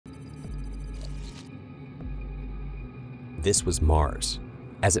This was Mars,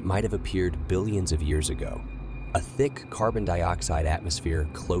 as it might have appeared billions of years ago. A thick carbon dioxide atmosphere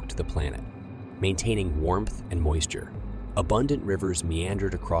cloaked the planet, maintaining warmth and moisture. Abundant rivers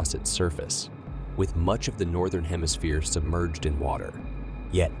meandered across its surface, with much of the northern hemisphere submerged in water.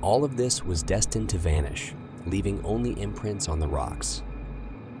 Yet all of this was destined to vanish, leaving only imprints on the rocks.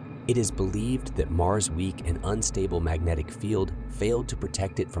 It is believed that Mars' weak and unstable magnetic field failed to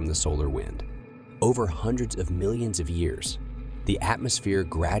protect it from the solar wind. Over hundreds of millions of years, the atmosphere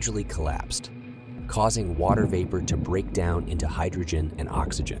gradually collapsed, causing water vapor to break down into hydrogen and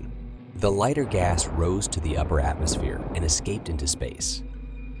oxygen. The lighter gas rose to the upper atmosphere and escaped into space.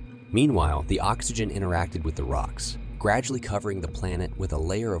 Meanwhile, the oxygen interacted with the rocks, gradually covering the planet with a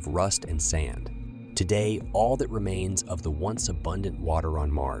layer of rust and sand. Today, all that remains of the once abundant water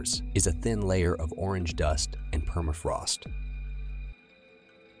on Mars is a thin layer of orange dust and permafrost.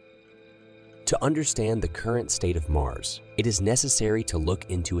 To understand the current state of Mars, it is necessary to look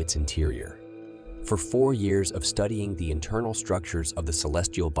into its interior. For 4 years of studying the internal structures of the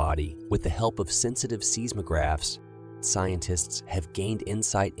celestial body with the help of sensitive seismographs, scientists have gained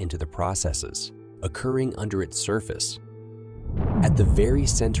insight into the processes occurring under its surface. At the very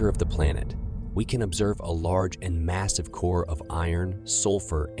center of the planet, we can observe a large and massive core of iron,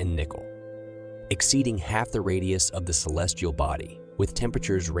 sulfur, and nickel, exceeding half the radius of the celestial body, with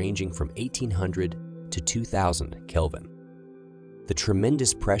temperatures ranging from 1800 to 2000 Kelvin. The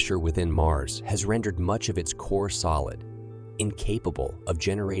tremendous pressure within Mars has rendered much of its core solid, incapable of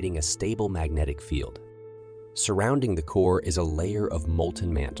generating a stable magnetic field. Surrounding the core is a layer of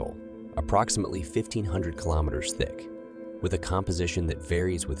molten mantle, approximately 1,500 kilometers thick, with a composition that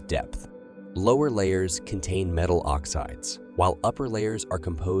varies with depth. Lower layers contain metal oxides, while upper layers are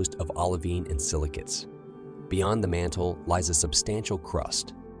composed of olivine and silicates. Beyond the mantle lies a substantial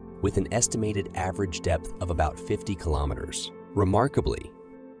crust, with an estimated average depth of about 50 kilometers. Remarkably,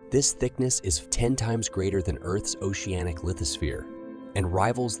 this thickness is 10 times greater than Earth's oceanic lithosphere and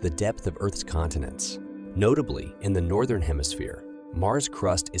rivals the depth of Earth's continents. Notably, in the northern hemisphere, Mars'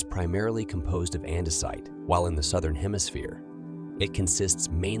 crust is primarily composed of andesite, while in the southern hemisphere, it consists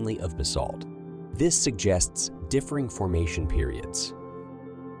mainly of basalt. This suggests differing formation periods.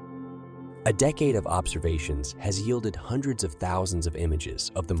 A decade of observations has yielded hundreds of thousands of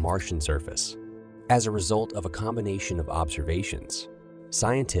images of the Martian surface. As a result of a combination of observations,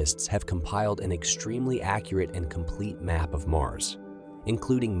 scientists have compiled an extremely accurate and complete map of Mars,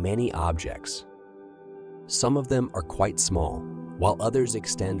 including many objects. Some of them are quite small, while others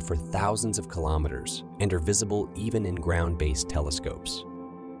extend for thousands of kilometers and are visible even in ground-based telescopes.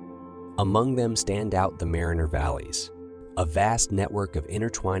 Among them stand out the Mariner Valleys, a vast network of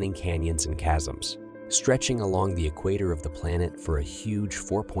intertwining canyons and chasms, stretching along the equator of the planet for a huge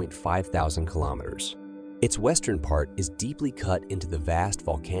 4.5 thousand kilometers. Its western part is deeply cut into the vast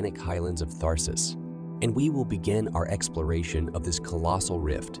volcanic highlands of Tharsis, and we will begin our exploration of this colossal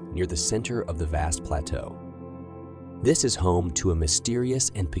rift near the center of the vast plateau. This is home to a mysterious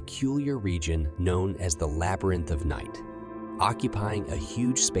and peculiar region known as the Labyrinth of Night, occupying a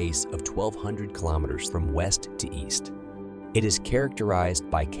huge space of 1,200 kilometers from west to east. It is characterized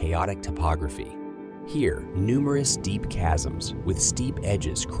by chaotic topography. Here, numerous deep chasms with steep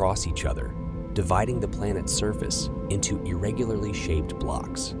edges cross each other, dividing the planet's surface into irregularly shaped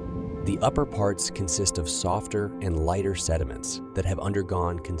blocks. The upper parts consist of softer and lighter sediments that have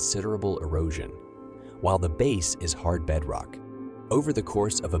undergone considerable erosion, while the base is hard bedrock. Over the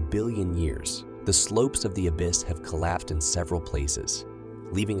course of 1 billion years, the slopes of the abyss have collapsed in several places,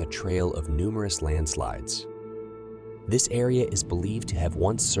 leaving a trail of numerous landslides. This area is believed to have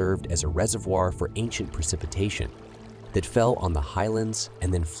once served as a reservoir for ancient precipitation that fell on the highlands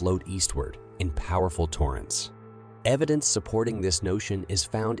and then flowed eastward in powerful torrents. Evidence supporting this notion is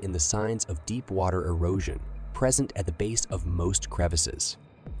found in the signs of deep water erosion present at the base of most crevices,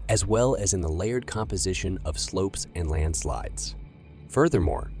 as well as in the layered composition of slopes and landslides.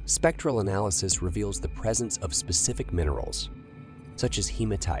 Furthermore, spectral analysis reveals the presence of specific minerals, such as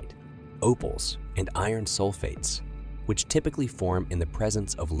hematite, opals, and iron sulfates, which typically form in the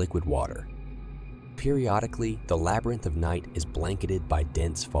presence of liquid water. Periodically, the Labyrinth of Night is blanketed by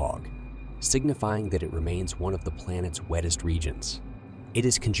dense fog, signifying that it remains one of the planet's wettest regions. It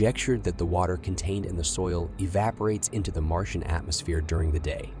is conjectured that the water contained in the soil evaporates into the Martian atmosphere during the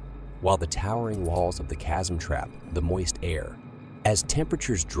day, while the towering walls of the chasm trap the moist air. As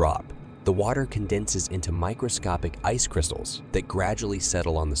temperatures drop, the water condenses into microscopic ice crystals that gradually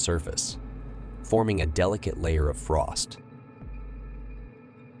settle on the surface, forming a delicate layer of frost.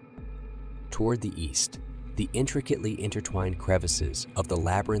 Toward the east, the intricately intertwined crevices of the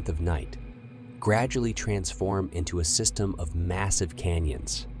Labyrinth of Night gradually transform into a system of massive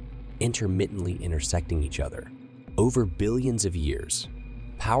canyons, intermittently intersecting each other. Over billions of years,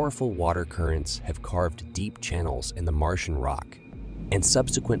 powerful water currents have carved deep channels in the Martian rock, and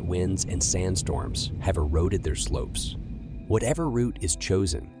subsequent winds and sandstorms have eroded their slopes. Whatever route is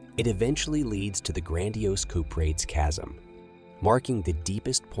chosen, it eventually leads to the grandiose Coprates Chasm, marking the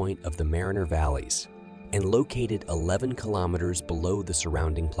deepest point of the Mariner Valleys and located 11 kilometers below the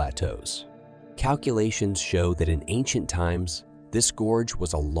surrounding plateaus. Calculations show that in ancient times, this gorge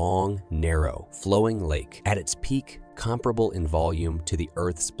was a long, narrow, flowing lake, at its peak comparable in volume to the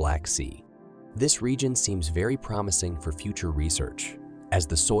Earth's Black Sea. This region seems very promising for future research, as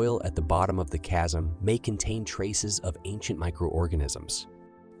the soil at the bottom of the chasm may contain traces of ancient microorganisms,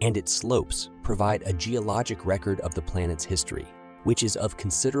 and its slopes provide a geologic record of the planet's history, which is of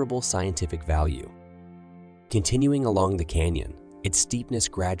considerable scientific value. Continuing along the canyon, its steepness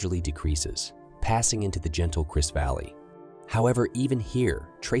gradually decreases, passing into the gentle Chris Valley. However, even here,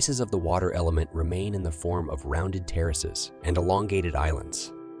 traces of the water element remain in the form of rounded terraces and elongated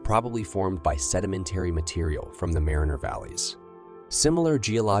islands, probably formed by sedimentary material from the Mariner Valleys. Similar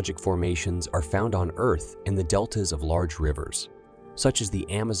geologic formations are found on Earth in the deltas of large rivers, such as the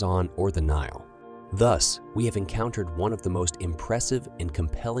Amazon or the Nile. Thus, we have encountered one of the most impressive and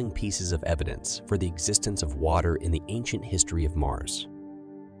compelling pieces of evidence for the existence of water in the ancient history of Mars.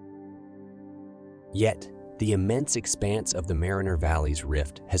 Yet, the immense expanse of the Mariner Valley's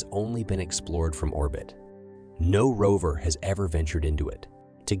rift has only been explored from orbit. No rover has ever ventured into it.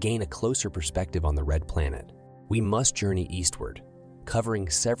 To gain a closer perspective on the red planet, we must journey eastward, covering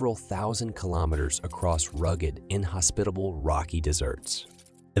several thousand kilometers across rugged, inhospitable, rocky deserts.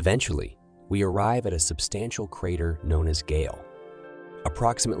 Eventually, we arrive at a substantial crater known as Gale.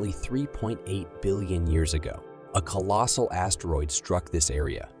 Approximately 3.8 billion years ago, a colossal asteroid struck this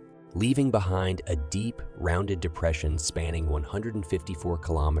area, leaving behind a deep, rounded depression spanning 154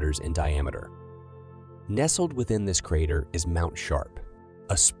 kilometers in diameter. Nestled within this crater is Mount Sharp,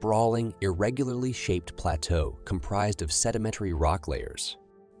 a sprawling, irregularly shaped plateau comprised of sedimentary rock layers.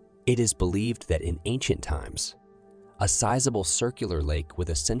 It is believed that in ancient times, a sizable circular lake with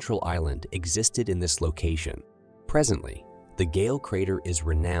a central island existed in this location. Presently, the Gale crater is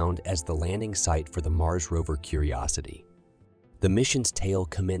renowned as the landing site for the Mars rover Curiosity. The mission's tale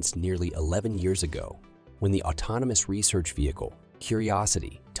commenced nearly 11 years ago, when the autonomous research vehicle,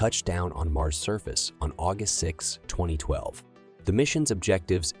 Curiosity, touched down on Mars' surface on August 6, 2012. The mission's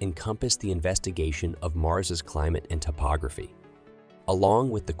objectives encompass the investigation of Mars's climate and topography,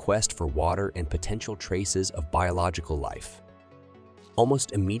 along with the quest for water and potential traces of biological life.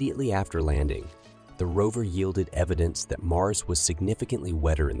 Almost immediately after landing, the rover yielded evidence that Mars was significantly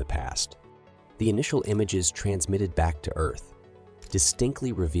wetter in the past. The initial images transmitted back to Earth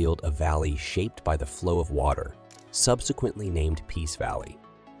distinctly revealed a valley shaped by the flow of water, subsequently named Peace Valley.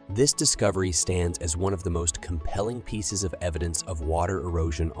 This discovery stands as one of the most compelling pieces of evidence of water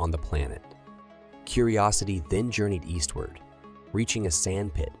erosion on the planet. Curiosity then journeyed eastward, reaching a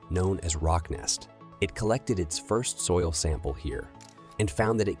sand pit known as Rock Nest. It collected its first soil sample here and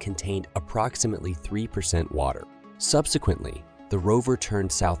found that it contained approximately 3% water. Subsequently, the rover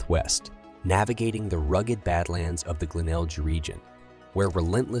turned southwest, navigating the rugged badlands of the Glenelg region, where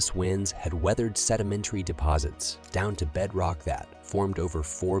relentless winds had weathered sedimentary deposits down to bedrock that formed over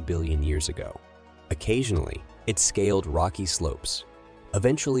 4 billion years ago. Occasionally, it scaled rocky slopes,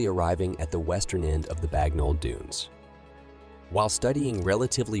 eventually arriving at the western end of the Bagnol Dunes. While studying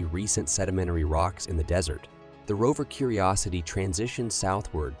relatively recent sedimentary rocks in the desert, the rover Curiosity transitioned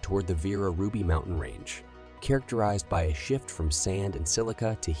southward toward the Vera Ruby mountain range, characterized by a shift from sand and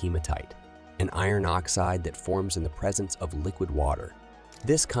silica to hematite, an iron oxide that forms in the presence of liquid water.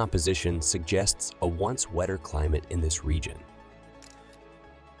 This composition suggests a once wetter climate in this region.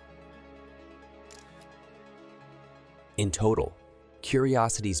 In total,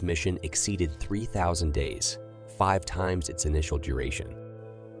 Curiosity's mission exceeded 3,000 days, 5 times its initial duration.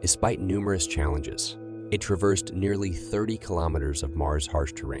 Despite numerous challenges, it traversed nearly 30 kilometers of Mars'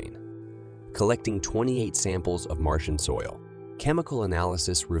 harsh terrain, collecting 28 samples of Martian soil. Chemical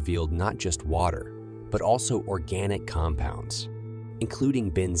analysis revealed not just water, but also organic compounds,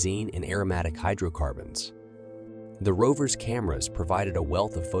 including benzene and aromatic hydrocarbons. The rover's cameras provided a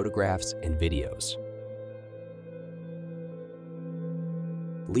wealth of photographs and videos.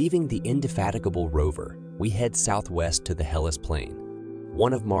 Leaving the indefatigable rover, we head southwest to the Hellas Plain,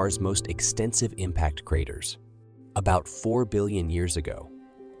 one of Mars' most extensive impact craters. About 4 billion years ago,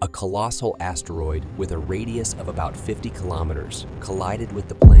 a colossal asteroid with a radius of about 50 kilometers collided with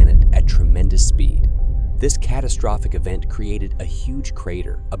the planet at tremendous speed, This catastrophic event created a huge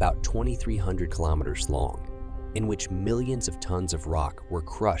crater about 2,300 kilometers long, in which millions of tons of rock were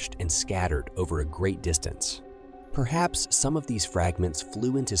crushed and scattered over a great distance. Perhaps some of these fragments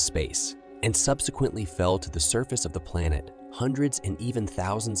flew into space and subsequently fell to the surface of the planet hundreds and even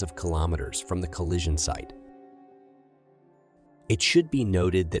thousands of kilometers from the collision site. It should be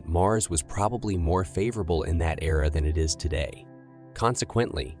noted that Mars was probably more favorable in that era than it is today.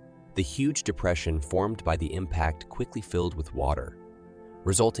 Consequently, the huge depression formed by the impact quickly filled with water,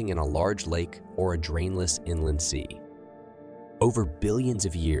 resulting in a large lake or a drainless inland sea. Over billions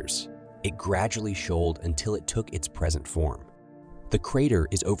of years, it gradually shoaled until it took its present form. The crater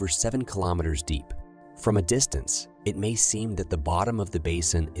is over 7 kilometers deep. From a distance, it may seem that the bottom of the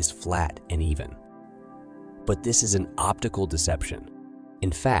basin is flat and even. But this is an optical deception.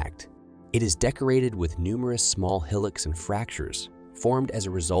 In fact, it is decorated with numerous small hillocks and fractures formed as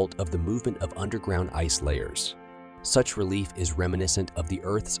a result of the movement of underground ice layers. Such relief is reminiscent of the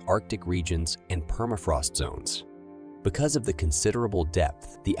Earth's Arctic regions and permafrost zones. Because of the considerable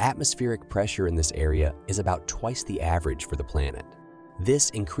depth, the atmospheric pressure in this area is about twice the average for the planet.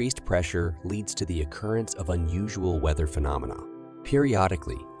 This increased pressure leads to the occurrence of unusual weather phenomena.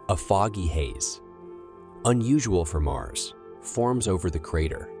 Periodically, a foggy haze, unusual for Mars, forms over the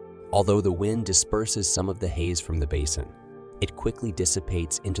crater. Although the wind disperses some of the haze from the basin, it quickly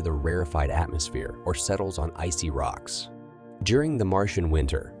dissipates into the rarefied atmosphere or settles on icy rocks. During the Martian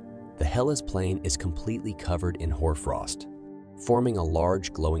winter, the Hellas Plain is completely covered in hoarfrost, forming a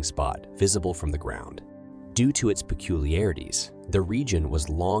large glowing spot visible from the ground. Due to its peculiarities, the region was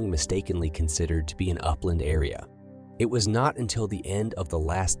long mistakenly considered to be an upland area. It was not until the end of the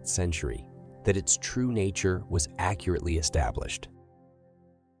last century that its true nature was accurately established.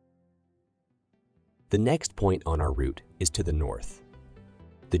 The next point on our route is to the north,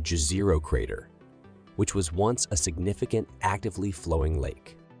 the Jezero crater, which was once a significant actively flowing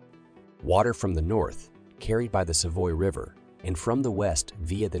lake. Water from the north, carried by the Savoy River, and from the west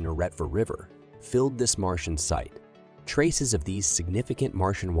via the Neretva River, filled this Martian site. Traces of these significant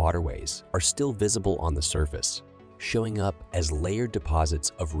Martian waterways are still visible on the surface, showing up as layered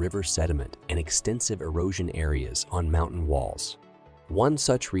deposits of river sediment and extensive erosion areas on mountain walls. One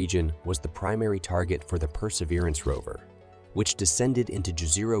such region was the primary target for the Perseverance rover, which descended into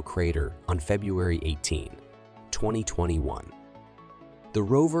Jezero crater on February 18, 2021. The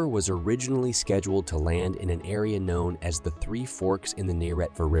rover was originally scheduled to land in an area known as the Three Forks in the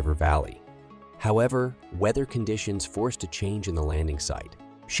Neretva River Valley. However, weather conditions forced a change in the landing site,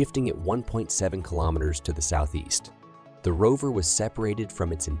 shifting it 1.7 kilometers to the southeast. The rover was separated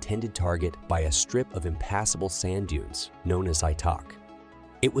from its intended target by a strip of impassable sand dunes known as Itak.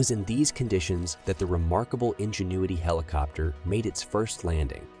 It was in these conditions that the remarkable Ingenuity helicopter made its first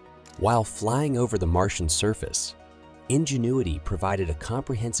landing. While flying over the Martian surface, Ingenuity provided a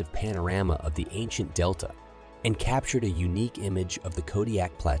comprehensive panorama of the ancient delta and captured a unique image of the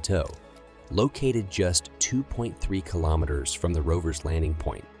Kodiak Plateau, located just 2.3 kilometers from the rover's landing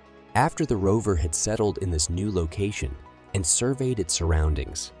point. After the rover had settled in this new location and surveyed its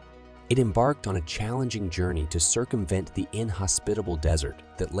surroundings, it embarked on a challenging journey to circumvent the inhospitable desert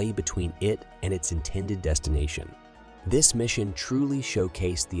that lay between it and its intended destination. This mission truly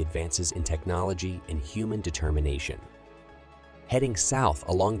showcased the advances in technology and human determination. Heading south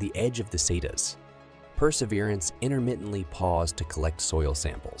along the edge of the Cetas, Perseverance intermittently paused to collect soil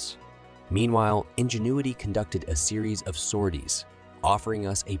samples. Meanwhile, Ingenuity conducted a series of sorties, offering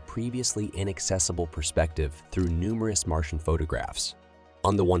us a previously inaccessible perspective through numerous Martian photographs.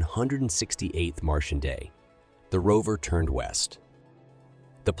 On the 168th Martian day, the rover turned west.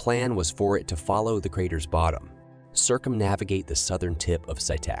 The plan was for it to follow the crater's bottom, circumnavigate the southern tip of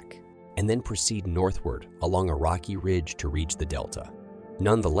Itak, and then proceed northward along a rocky ridge to reach the delta.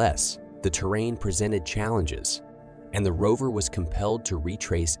 Nonetheless, the terrain presented challenges, and the rover was compelled to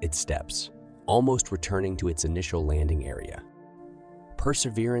retrace its steps, almost returning to its initial landing area.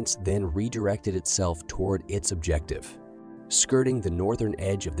 Perseverance then redirected itself toward its objective, skirting the northern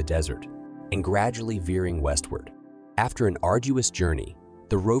edge of the desert and gradually veering westward. After an arduous journey,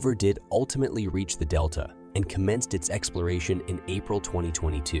 the rover did ultimately reach the delta and commenced its exploration in April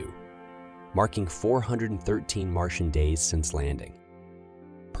 2022, marking 413 Martian days since landing.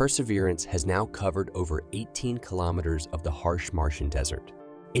 Perseverance has now covered over 18 kilometers of the harsh Martian desert.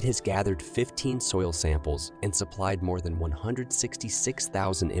 It has gathered 15 soil samples and supplied more than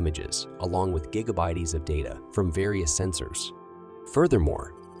 166,000 images, along with gigabytes of data from various sensors.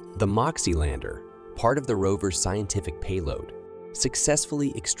 Furthermore, the MOXIE lander, part of the rover's scientific payload,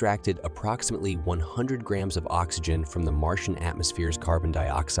 successfully extracted approximately 100 grams of oxygen from the Martian atmosphere's carbon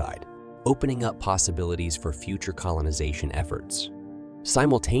dioxide, opening up possibilities for future colonization efforts.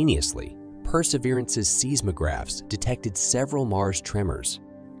 Simultaneously, Perseverance's seismographs detected several Mars tremors,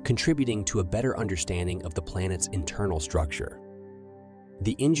 contributing to a better understanding of the planet's internal structure.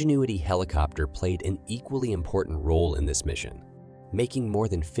 The Ingenuity helicopter played an equally important role in this mission, making more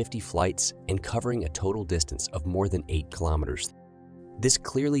than 50 flights and covering a total distance of more than 8 kilometers. This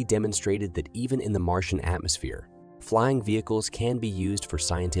clearly demonstrated that even in the Martian atmosphere, flying vehicles can be used for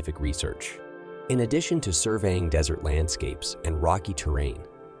scientific research. In addition to surveying desert landscapes and rocky terrain,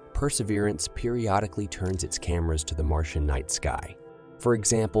 Perseverance periodically turns its cameras to the Martian night sky. For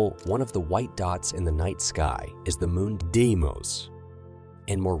example, one of the white dots in the night sky is the moon Deimos,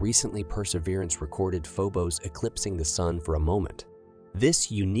 and more recently Perseverance recorded Phobos eclipsing the sun for a moment.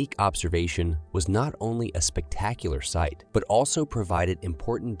 This unique observation was not only a spectacular sight, but also provided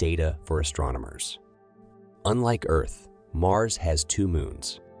important data for astronomers. Unlike Earth, Mars has 2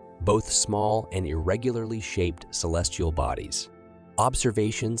 moons, both small and irregularly shaped celestial bodies.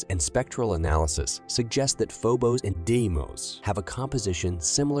 Observations and spectral analysis suggest that Phobos and Deimos have a composition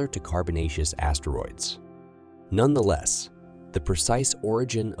similar to carbonaceous asteroids. Nonetheless, the precise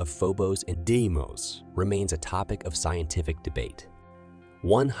origin of Phobos and Deimos remains a topic of scientific debate.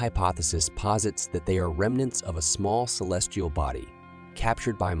 One hypothesis posits that they are remnants of a small celestial body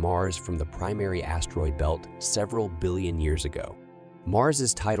captured by Mars from the primary asteroid belt several billion years ago.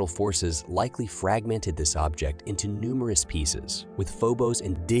 Mars's tidal forces likely fragmented this object into numerous pieces, with Phobos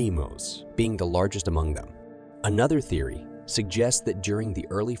and Deimos being the largest among them. Another theory suggests that during the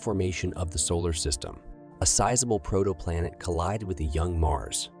early formation of the solar system, a sizable protoplanet collided with a young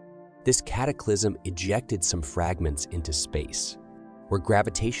Mars. This cataclysm ejected some fragments into space, where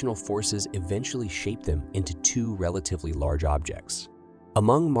gravitational forces eventually shaped them into 2 relatively large objects.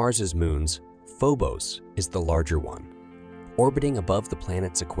 Among Mars's moons, Phobos is the larger one, orbiting above the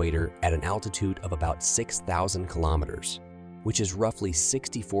planet's equator at an altitude of about 6,000 kilometers, which is roughly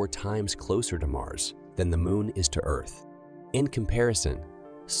 64 times closer to Mars than the Moon is to Earth. In comparison,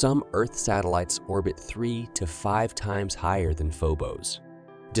 some Earth satellites orbit 3 to 5 times higher than Phobos.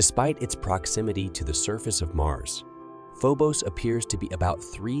 Despite its proximity to the surface of Mars, Phobos appears to be about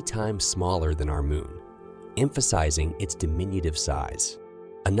 3 times smaller than our Moon, emphasizing its diminutive size.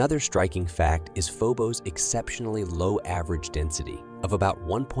 Another striking fact is Phobos' exceptionally low average density of about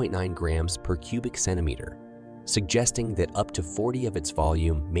 1.9 grams per cubic centimeter, suggesting that up to 40 of its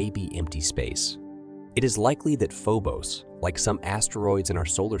volume may be empty space. It is likely that Phobos, like some asteroids in our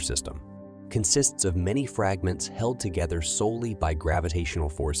solar system, consists of many fragments held together solely by gravitational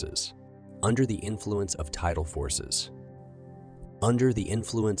forces, under the influence of tidal forces. Under the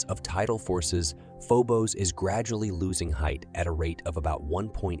influence of tidal forces, Phobos is gradually losing height at a rate of about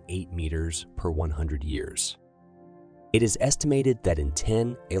 1.8 meters per 100 years. It is estimated that in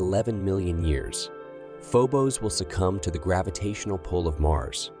 10–11 million years, Phobos will succumb to the gravitational pull of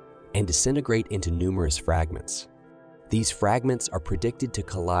Mars and disintegrate into numerous fragments. These fragments are predicted to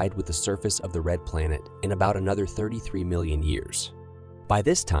collide with the surface of the red planet in about another 33 million years. By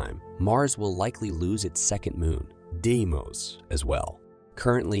this time, Mars will likely lose its second moon, Deimos, as well.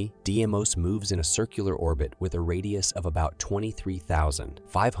 Currently, Deimos moves in a circular orbit with a radius of about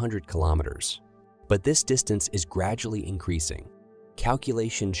 23,500 kilometers. But this distance is gradually increasing.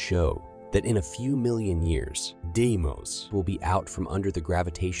 Calculations show that in a few million years, Deimos will be out from under the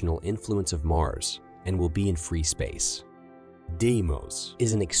gravitational influence of Mars and will be in free space. Deimos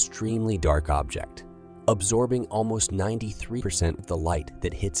is an extremely dark object, absorbing almost 93% of the light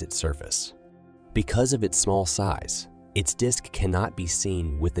that hits its surface. Because of its small size, its disk cannot be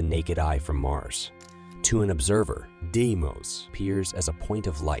seen with the naked eye from Mars. To an observer, Deimos appears as a point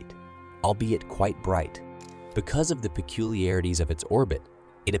of light, albeit quite bright. Because of the peculiarities of its orbit,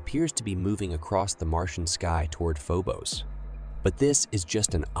 it appears to be moving across the Martian sky toward Phobos. But this is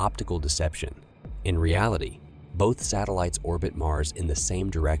just an optical deception. In reality, both satellites orbit Mars in the same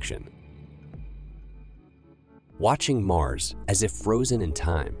direction. Watching Mars as if frozen in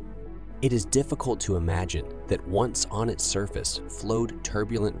time, it is difficult to imagine that once on its surface flowed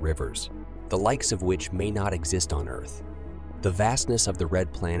turbulent rivers, the likes of which may not exist on Earth. The vastness of the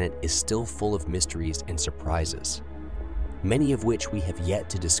red planet is still full of mysteries and surprises, many of which we have yet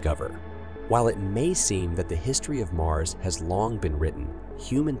to discover. While it may seem that the history of Mars has long been written,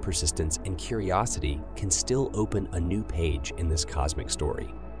 human persistence and curiosity can still open a new page in this cosmic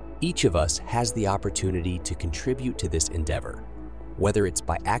story. Each of us has the opportunity to contribute to this endeavor, whether it's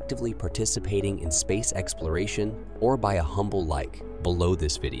by actively participating in space exploration or by a humble like below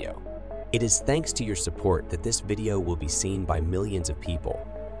this video. It is thanks to your support that this video will be seen by millions of people,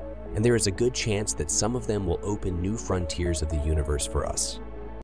 and there is a good chance that some of them will open new frontiers of the universe for us.